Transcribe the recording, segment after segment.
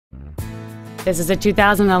This is a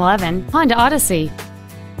 2011 Honda Odyssey.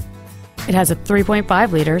 It has a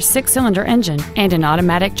 3.5-liter six-cylinder engine and an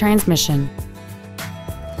automatic transmission.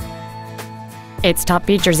 Its top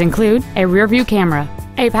features include a rear-view camera,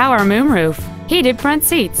 a power moonroof, heated front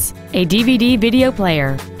seats, a DVD video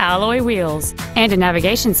player, alloy wheels, and a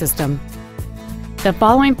navigation system. The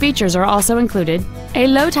following features are also included: a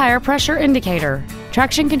low tire pressure indicator,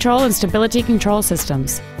 traction control and stability control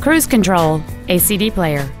systems, cruise control, a CD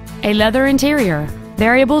player, a leather interior,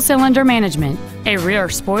 variable cylinder management, a rear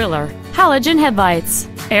spoiler, halogen headlights,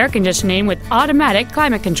 air conditioning with automatic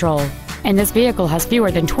climate control, and this vehicle has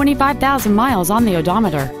fewer than 25,000 miles on the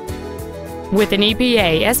odometer. With an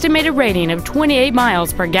EPA estimated rating of 28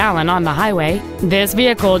 miles per gallon on the highway, this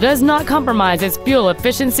vehicle does not compromise its fuel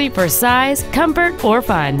efficiency for size, comfort, or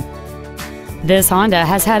fun. This Honda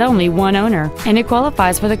has had only one owner, and it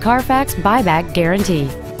qualifies for the Carfax buyback guarantee.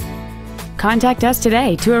 Contact us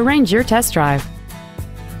today to arrange your test drive.